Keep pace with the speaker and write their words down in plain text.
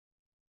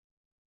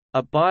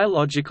A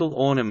biological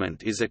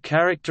ornament is a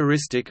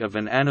characteristic of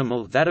an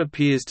animal that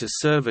appears to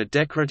serve a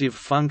decorative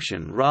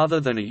function rather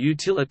than a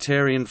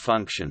utilitarian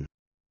function.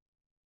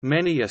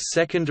 Many are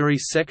secondary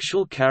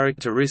sexual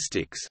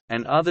characteristics,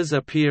 and others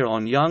appear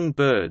on young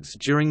birds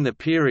during the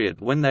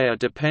period when they are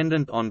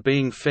dependent on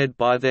being fed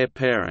by their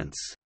parents.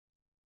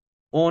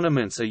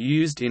 Ornaments are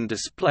used in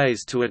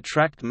displays to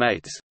attract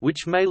mates,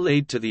 which may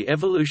lead to the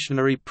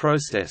evolutionary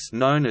process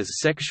known as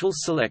sexual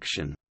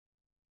selection.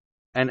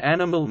 An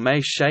animal may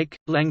shake,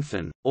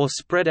 lengthen, or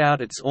spread out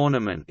its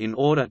ornament in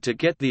order to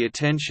get the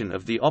attention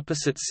of the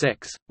opposite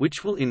sex,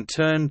 which will in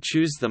turn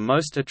choose the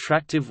most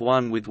attractive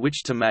one with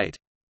which to mate.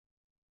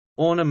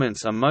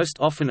 Ornaments are most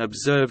often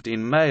observed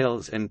in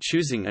males, and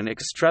choosing an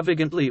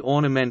extravagantly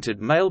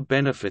ornamented male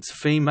benefits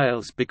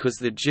females because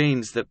the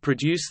genes that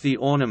produce the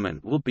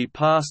ornament will be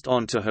passed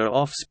on to her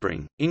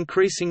offspring,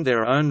 increasing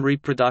their own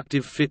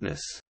reproductive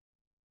fitness.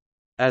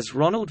 As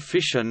Ronald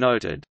Fisher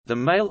noted, the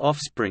male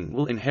offspring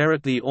will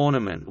inherit the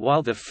ornament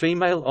while the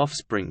female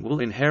offspring will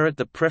inherit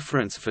the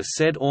preference for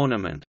said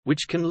ornament,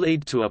 which can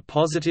lead to a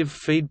positive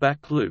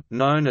feedback loop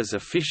known as a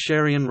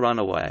Fisherian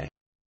runaway.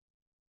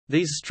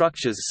 These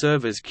structures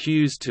serve as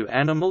cues to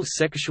animal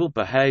sexual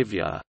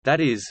behavior, that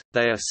is,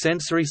 they are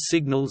sensory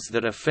signals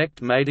that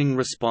affect mating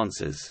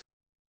responses.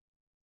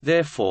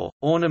 Therefore,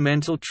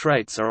 ornamental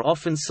traits are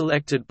often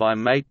selected by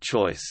mate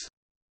choice.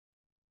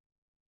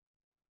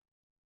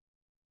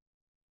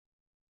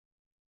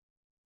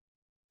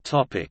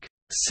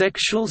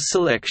 Sexual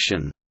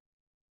selection.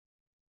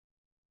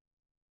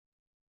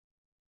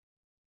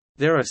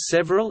 There are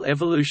several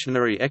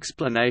evolutionary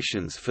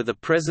explanations for the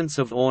presence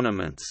of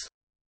ornaments.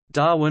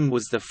 Darwin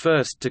was the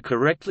first to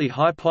correctly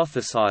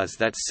hypothesize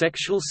that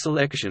sexual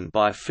selection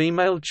by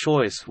female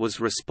choice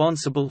was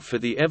responsible for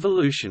the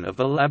evolution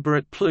of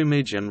elaborate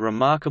plumage and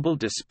remarkable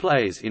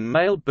displays in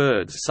male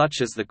birds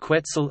such as the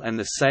quetzal and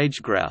the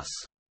sage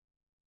grouse.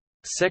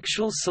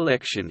 Sexual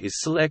selection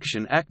is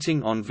selection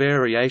acting on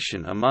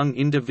variation among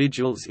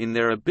individuals in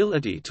their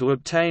ability to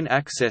obtain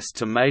access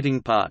to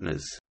mating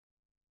partners.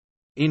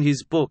 In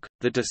his book,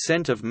 The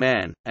Descent of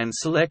Man, and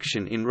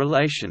Selection in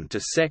Relation to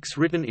Sex,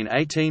 written in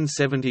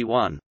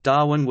 1871,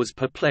 Darwin was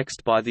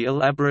perplexed by the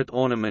elaborate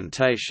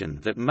ornamentation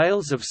that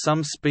males of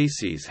some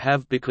species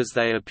have because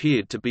they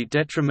appeared to be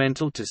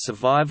detrimental to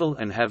survival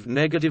and have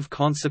negative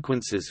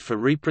consequences for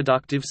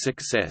reproductive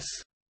success.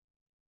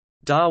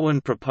 Darwin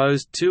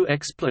proposed two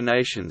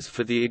explanations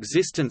for the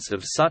existence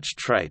of such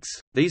traits: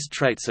 these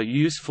traits are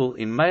useful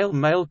in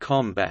male-male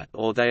combat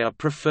or they are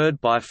preferred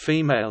by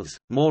females.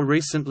 More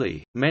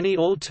recently, many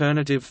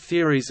alternative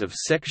theories of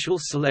sexual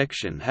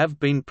selection have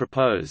been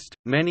proposed,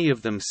 many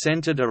of them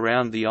centered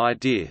around the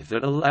idea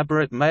that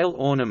elaborate male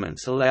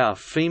ornaments allow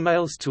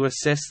females to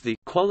assess the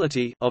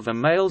quality of a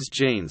male's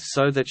genes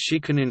so that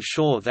she can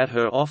ensure that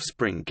her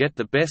offspring get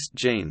the best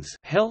genes,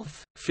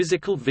 health,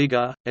 physical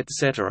vigor,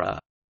 etc.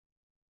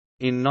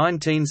 In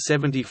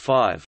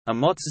 1975,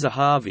 Amos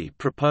Zahavi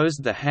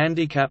proposed the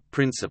handicap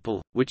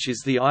principle, which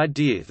is the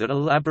idea that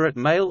elaborate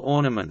male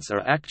ornaments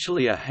are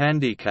actually a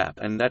handicap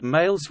and that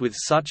males with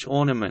such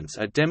ornaments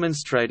are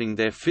demonstrating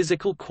their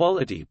physical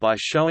quality by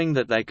showing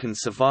that they can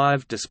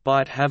survive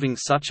despite having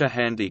such a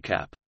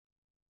handicap.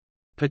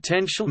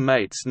 Potential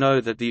mates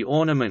know that the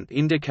ornament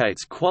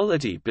indicates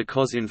quality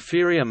because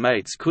inferior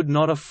mates could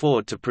not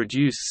afford to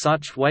produce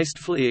such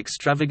wastefully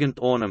extravagant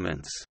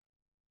ornaments.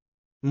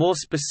 More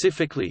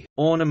specifically,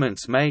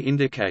 ornaments may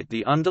indicate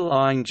the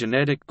underlying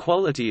genetic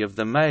quality of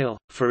the male.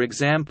 For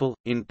example,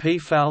 in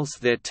peafowls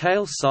their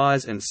tail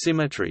size and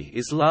symmetry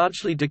is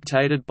largely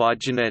dictated by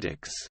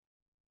genetics.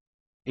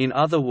 In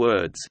other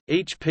words,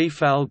 each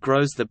peafowl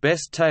grows the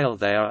best tail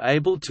they are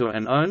able to,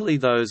 and only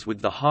those with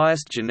the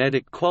highest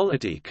genetic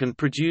quality can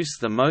produce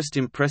the most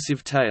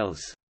impressive tails.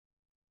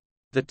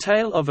 The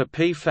tail of a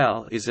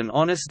peafowl is an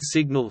honest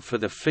signal for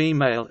the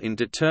female in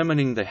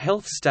determining the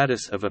health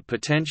status of a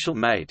potential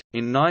mate.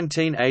 In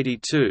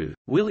 1982,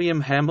 William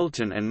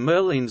Hamilton and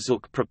Merlin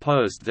Zook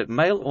proposed that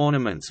male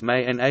ornaments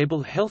may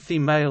enable healthy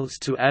males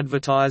to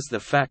advertise the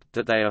fact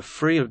that they are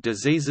free of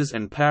diseases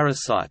and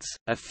parasites,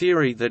 a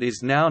theory that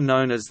is now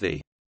known as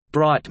the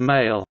bright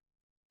male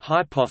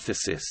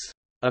hypothesis.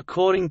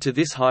 According to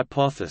this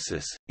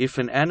hypothesis, if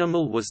an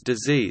animal was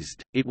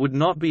diseased, it would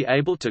not be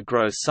able to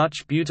grow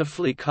such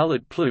beautifully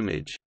colored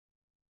plumage.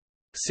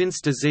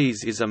 Since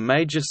disease is a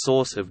major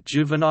source of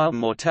juvenile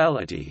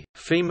mortality,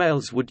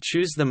 females would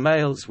choose the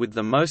males with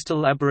the most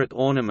elaborate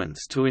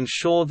ornaments to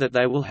ensure that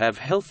they will have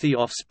healthy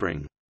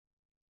offspring.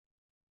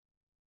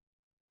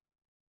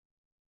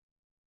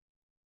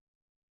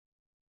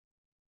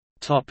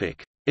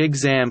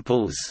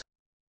 Examples.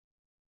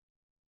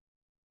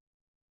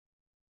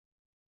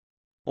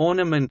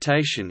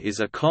 Ornamentation is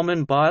a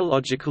common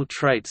biological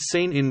trait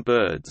seen in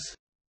birds.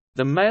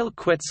 The male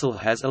quetzal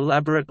has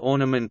elaborate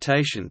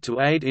ornamentation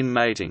to aid in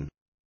mating.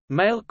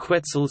 Male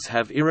quetzals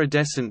have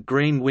iridescent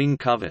green wing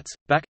coverts,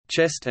 back,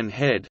 chest and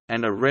head,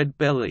 and a red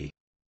belly.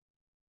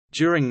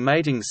 During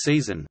mating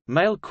season,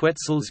 male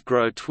quetzals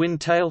grow twin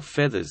tail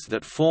feathers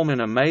that form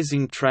an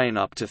amazing train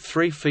up to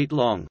 3 feet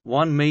long,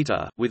 1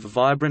 meter, with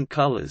vibrant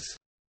colors.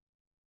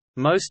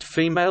 Most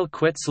female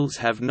quetzals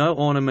have no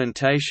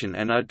ornamentation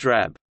and are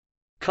drab.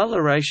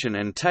 Coloration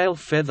and tail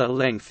feather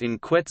length in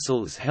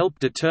quetzals help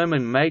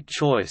determine mate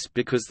choice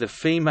because the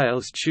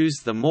females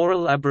choose the more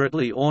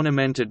elaborately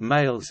ornamented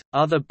males.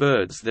 Other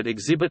birds that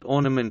exhibit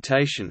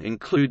ornamentation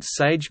include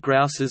sage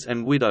grouses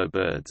and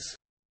widowbirds.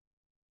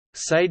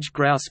 Sage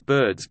grouse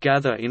birds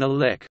gather in a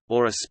lek,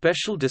 or a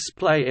special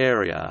display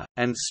area,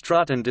 and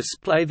strut and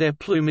display their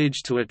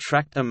plumage to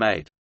attract a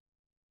mate.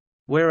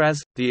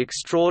 Whereas, the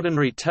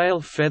extraordinary tail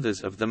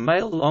feathers of the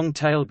male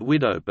long-tailed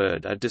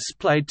widowbird are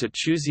displayed to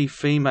choosy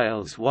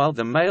females while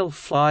the male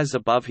flies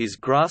above his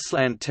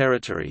grassland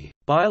territory.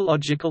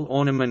 Biological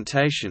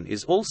ornamentation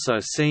is also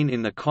seen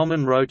in the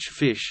common roach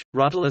fish,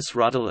 Rudderlus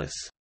rudderlus.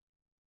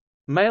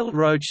 Male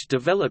roach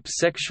develop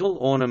sexual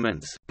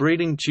ornaments,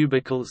 breeding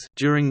tubercles,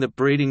 during the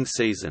breeding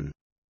season.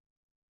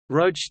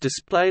 Roach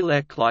display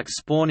lek-like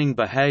spawning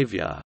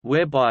behavior,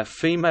 whereby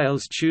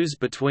females choose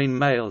between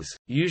males,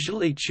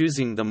 usually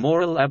choosing the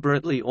more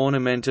elaborately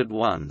ornamented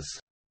ones.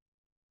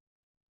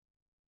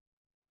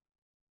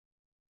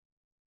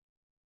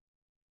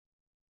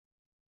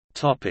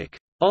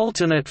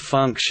 Alternate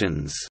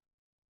functions.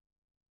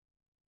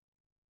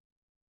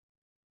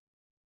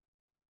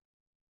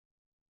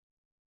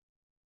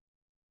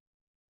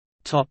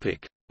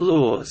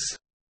 Lures.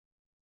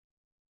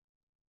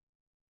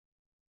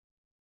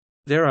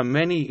 There are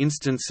many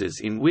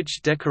instances in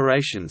which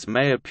decorations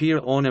may appear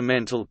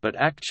ornamental but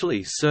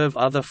actually serve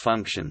other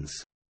functions.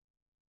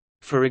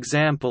 For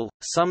example,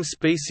 some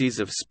species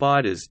of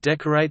spiders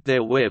decorate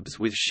their webs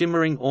with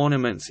shimmering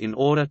ornaments in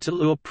order to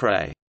lure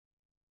prey.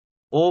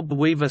 Orb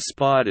weaver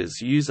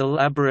spiders use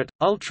elaborate,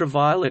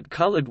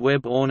 ultraviolet-colored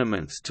web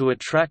ornaments to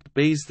attract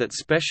bees that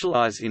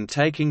specialize in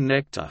taking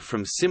nectar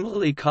from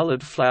similarly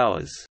colored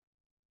flowers.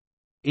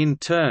 In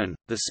turn,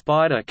 the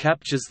spider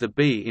captures the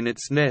bee in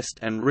its nest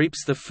and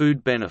reaps the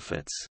food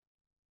benefits.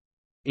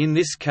 In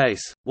this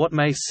case, what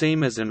may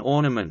seem as an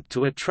ornament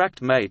to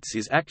attract mates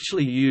is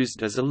actually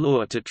used as a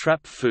lure to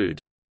trap food.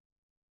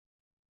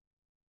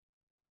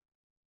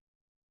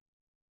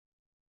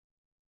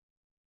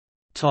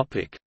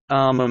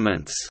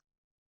 Armaments.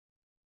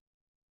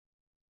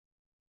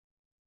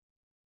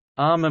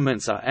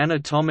 Armaments are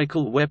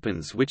anatomical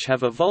weapons which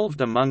have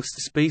evolved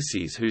amongst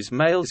species whose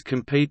males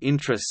compete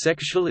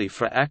intra-sexually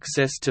for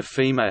access to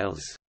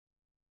females.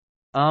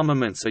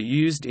 Armaments are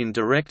used in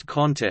direct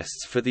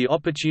contests for the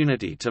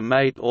opportunity to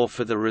mate or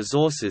for the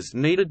resources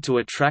needed to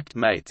attract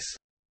mates.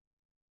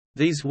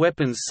 These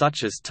weapons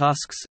such as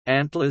tusks,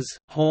 antlers,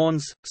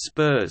 horns,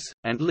 spurs,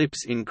 and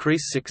lips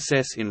increase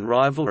success in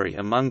rivalry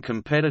among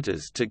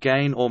competitors to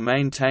gain or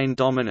maintain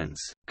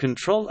dominance,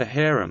 control a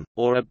harem,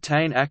 or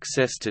obtain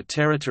access to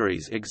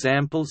territories.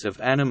 Examples of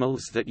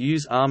animals that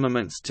use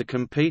armaments to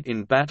compete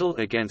in battle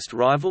against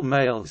rival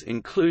males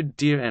include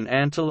deer and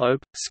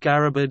antelope,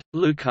 scarabid,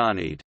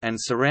 lucanid, and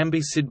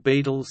cerambycid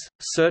beetles,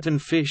 certain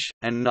fish,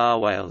 and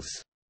narwhals.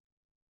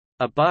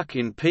 A buck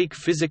in peak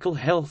physical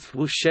health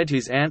will shed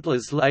his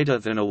antlers later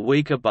than a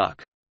weaker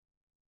buck.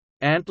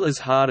 Antlers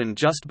harden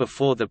just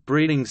before the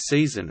breeding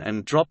season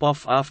and drop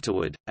off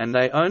afterward, and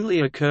they only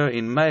occur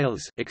in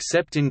males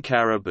except in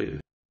caribou.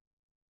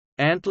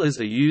 Antlers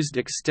are used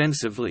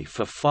extensively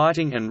for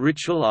fighting and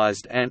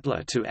ritualized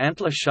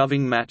antler-to-antler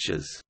shoving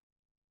matches.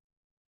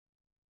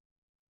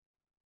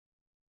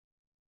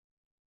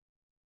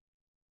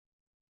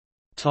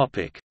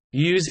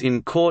 Use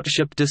in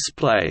courtship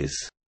displays.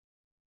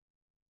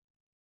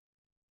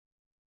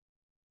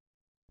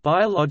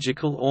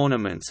 Biological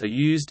ornaments are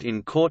used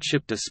in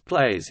courtship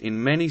displays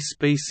in many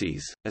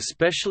species,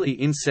 especially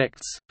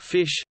insects,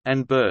 fish,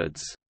 and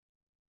birds.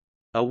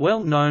 A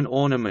well-known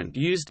ornament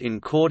used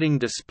in courting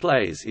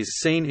displays is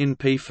seen in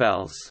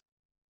peafowls.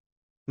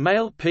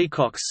 Male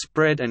peacocks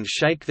spread and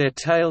shake their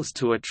tails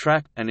to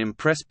attract and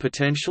impress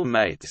potential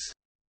mates.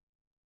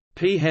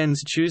 Peahens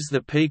choose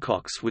the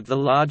peacocks with the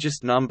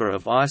largest number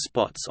of eye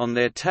spots on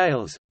their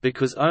tails,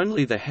 because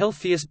only the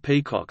healthiest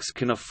peacocks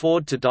can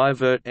afford to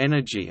divert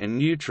energy and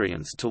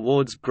nutrients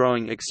towards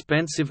growing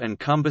expensive and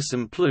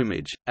cumbersome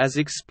plumage, as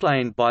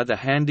explained by the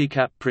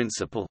handicap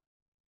principle.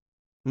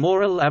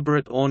 More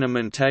elaborate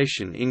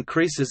ornamentation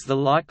increases the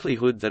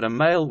likelihood that a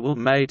male will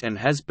mate and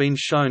has been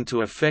shown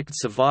to affect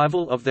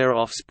survival of their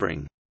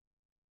offspring.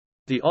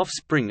 The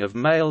offspring of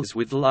males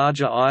with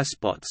larger eye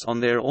spots on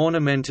their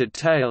ornamented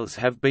tails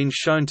have been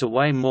shown to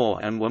weigh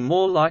more and were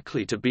more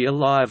likely to be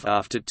alive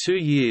after 2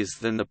 years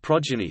than the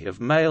progeny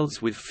of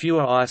males with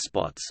fewer eye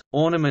spots.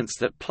 Ornaments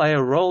that play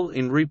a role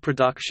in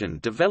reproduction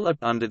develop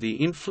under the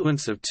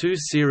influence of two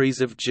series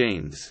of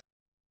genes.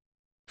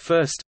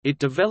 First, it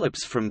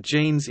develops from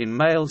genes in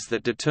males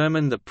that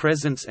determine the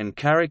presence and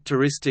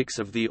characteristics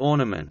of the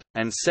ornament,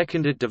 and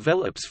second, it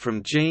develops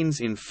from genes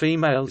in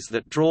females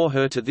that draw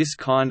her to this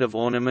kind of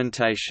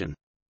ornamentation.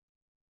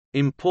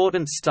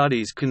 Important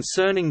studies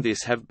concerning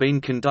this have been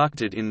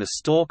conducted in the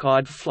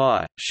stork-eyed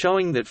fly,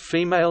 showing that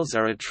females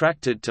are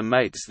attracted to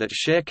mates that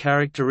share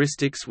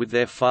characteristics with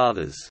their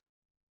fathers.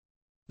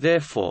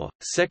 Therefore,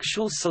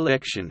 sexual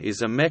selection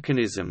is a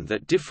mechanism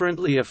that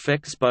differently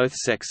affects both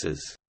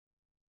sexes.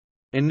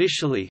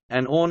 Initially,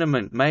 an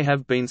ornament may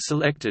have been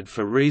selected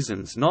for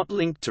reasons not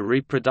linked to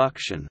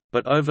reproduction,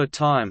 but over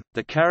time,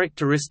 the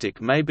characteristic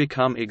may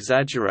become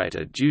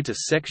exaggerated due to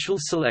sexual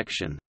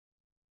selection.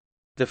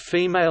 The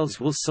females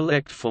will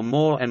select for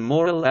more and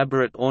more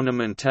elaborate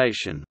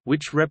ornamentation,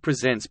 which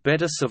represents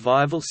better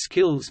survival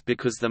skills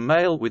because the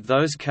male with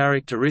those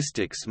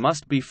characteristics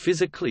must be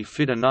physically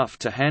fit enough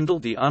to handle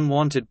the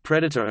unwanted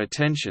predator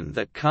attention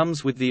that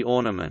comes with the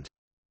ornament.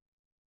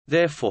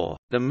 Therefore,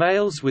 the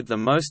males with the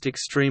most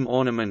extreme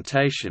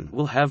ornamentation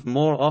will have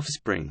more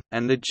offspring,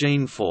 and the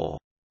gene for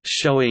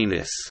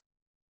showiness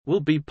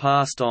will be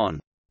passed on.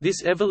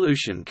 This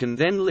evolution can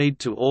then lead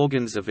to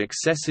organs of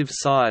excessive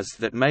size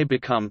that may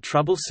become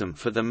troublesome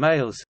for the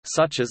males,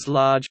 such as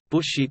large,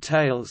 bushy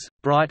tails,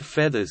 bright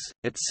feathers,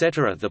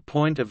 etc. The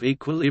point of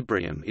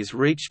equilibrium is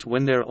reached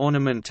when their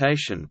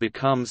ornamentation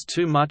becomes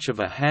too much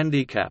of a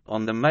handicap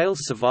on the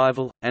male's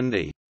survival, and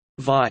the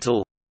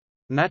vital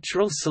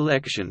natural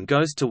selection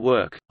goes to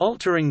work,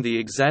 altering the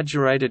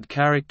exaggerated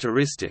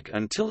characteristic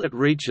until it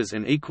reaches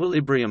an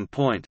equilibrium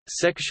point.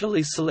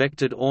 Sexually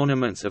selected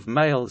ornaments of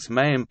males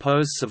may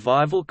impose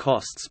survival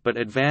costs but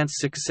advance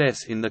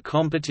success in the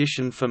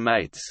competition for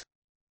mates.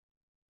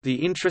 The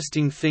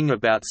interesting thing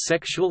about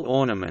sexual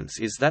ornaments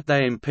is that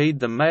they impede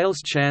the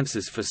male's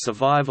chances for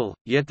survival,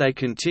 yet they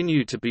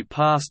continue to be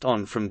passed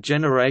on from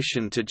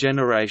generation to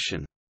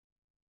generation.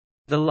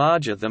 The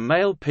larger the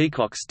male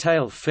peacock's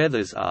tail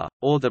feathers are,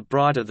 or the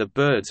brighter the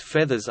bird's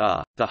feathers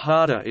are, the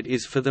harder it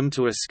is for them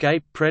to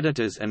escape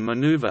predators and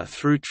maneuver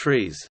through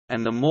trees,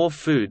 and the more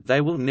food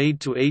they will need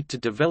to eat to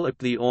develop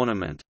the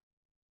ornament.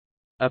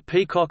 A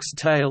peacock's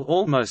tail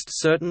almost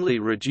certainly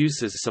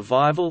reduces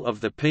survival of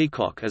the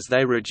peacock as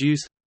they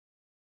reduce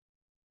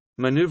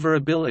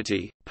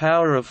maneuverability,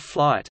 power of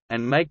flight,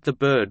 and make the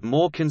bird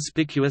more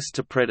conspicuous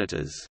to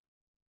predators.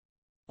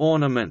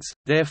 Ornaments,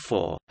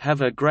 therefore, have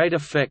a great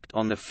effect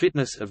on the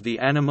fitness of the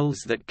animals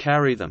that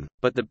carry them,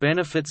 but the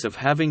benefits of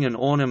having an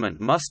ornament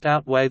must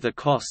outweigh the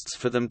costs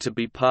for them to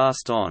be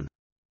passed on.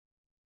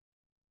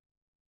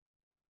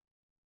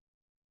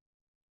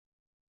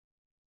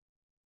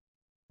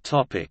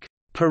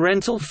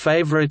 Parental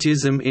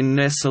favoritism in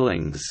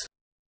nestlings.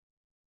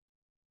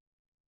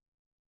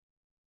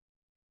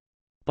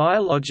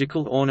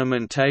 Biological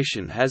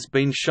ornamentation has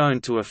been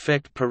shown to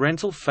affect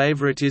parental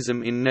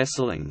favoritism in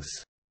nestlings.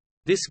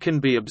 This can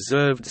be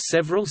observed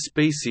several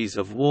species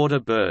of water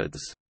birds.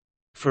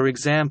 For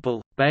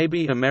example,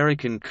 baby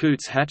American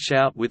coots hatch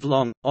out with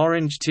long,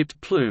 orange-tipped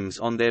plumes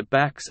on their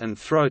backs and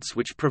throats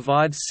which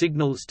provide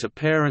signals to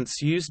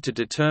parents used to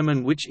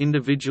determine which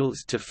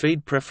individuals to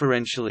feed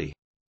preferentially.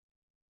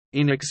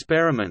 In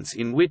experiments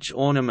in which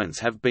ornaments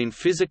have been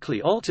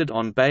physically altered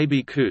on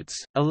baby coots,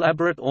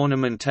 elaborate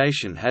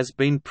ornamentation has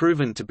been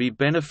proven to be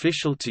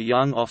beneficial to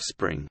young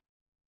offspring.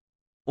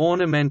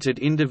 Ornamented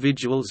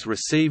individuals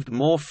received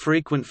more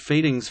frequent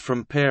feedings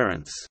from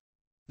parents.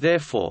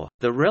 Therefore,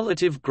 the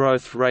relative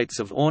growth rates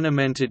of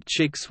ornamented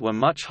chicks were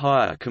much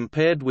higher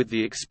compared with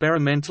the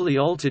experimentally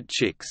altered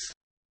chicks.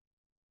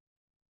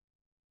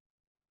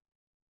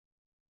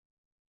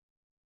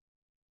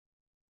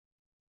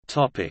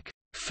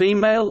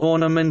 Female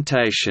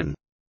ornamentation.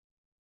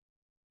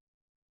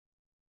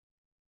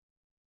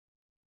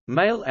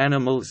 Male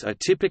animals are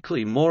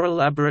typically more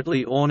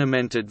elaborately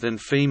ornamented than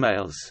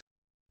females.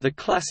 The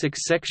classic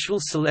sexual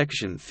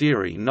selection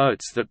theory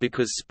notes that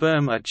because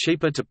sperm are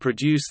cheaper to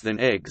produce than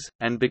eggs,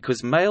 and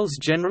because males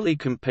generally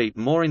compete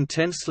more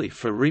intensely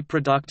for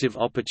reproductive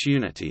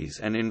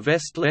opportunities and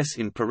invest less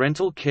in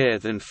parental care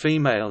than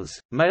females,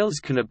 males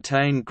can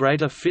obtain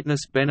greater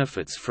fitness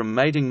benefits from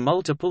mating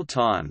multiple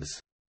times.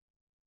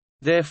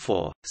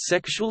 Therefore,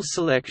 sexual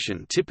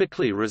selection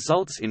typically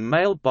results in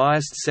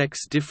male-biased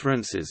sex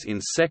differences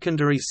in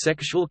secondary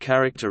sexual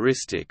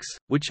characteristics,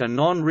 which are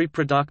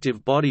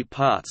non-reproductive body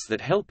parts that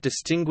help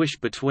distinguish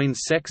between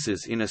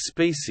sexes in a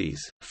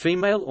species.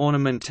 Female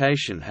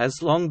ornamentation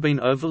has long been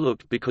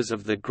overlooked because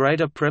of the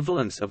greater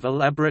prevalence of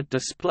elaborate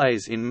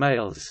displays in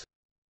males.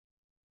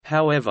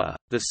 However,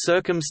 the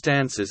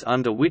circumstances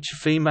under which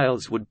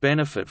females would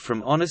benefit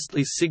from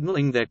honestly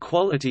signaling their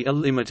quality are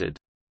limited.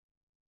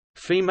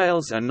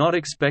 Females are not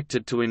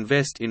expected to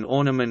invest in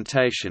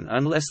ornamentation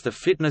unless the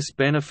fitness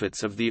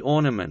benefits of the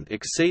ornament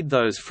exceed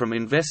those from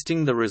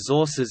investing the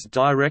resources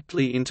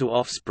directly into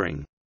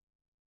offspring.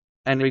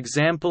 An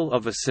example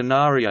of a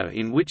scenario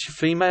in which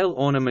female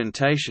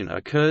ornamentation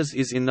occurs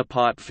is in the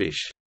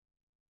pipefish.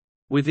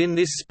 Within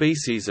this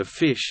species of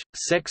fish,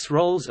 sex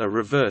roles are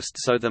reversed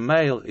so the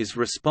male is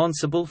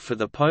responsible for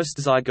the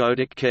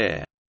postzygotic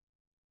care.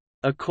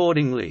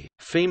 Accordingly,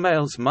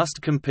 females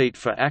must compete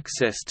for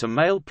access to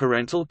male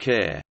parental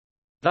care.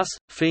 Thus,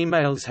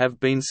 females have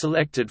been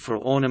selected for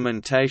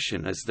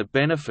ornamentation as the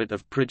benefit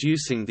of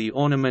producing the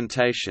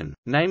ornamentation,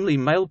 namely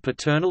male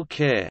paternal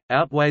care,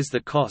 outweighs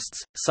the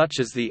costs, such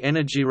as the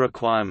energy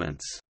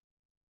requirements.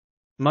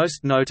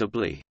 Most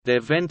notably, their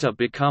venter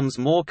becomes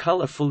more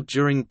colorful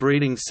during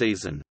breeding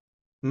season.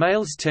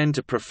 Males tend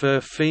to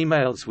prefer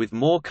females with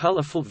more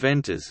colorful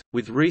venters,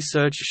 with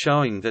research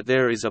showing that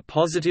there is a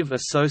positive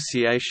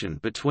association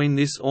between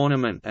this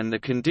ornament and the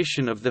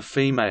condition of the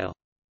female.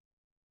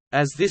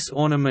 As this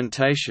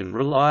ornamentation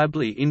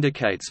reliably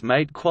indicates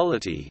mate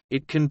quality,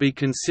 it can be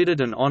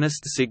considered an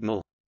honest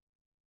signal.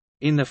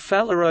 In the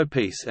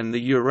Phalaropes and the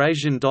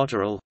Eurasian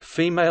dotterel,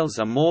 females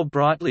are more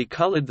brightly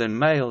colored than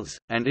males,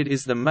 and it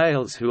is the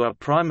males who are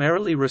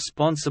primarily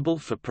responsible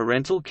for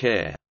parental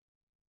care.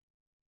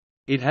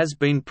 It has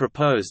been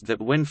proposed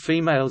that when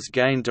females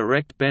gain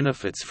direct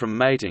benefits from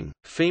mating,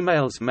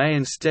 females may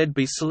instead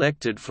be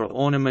selected for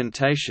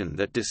ornamentation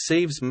that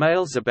deceives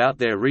males about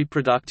their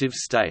reproductive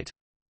state.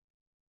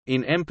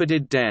 In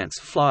empidid dance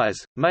flies,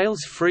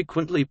 males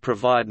frequently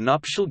provide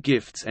nuptial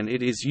gifts, and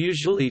it is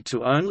usually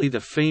to only the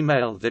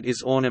female that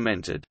is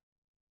ornamented.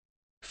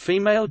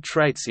 Female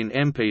traits in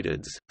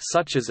empedids,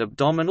 such as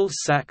abdominal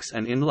sacs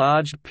and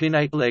enlarged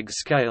pinnate leg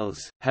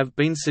scales, have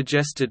been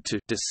suggested to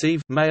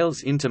deceive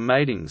males into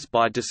matings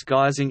by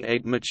disguising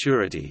egg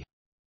maturity.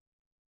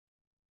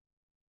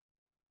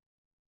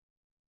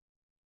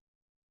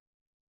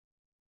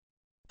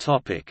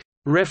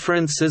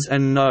 References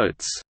and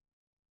notes.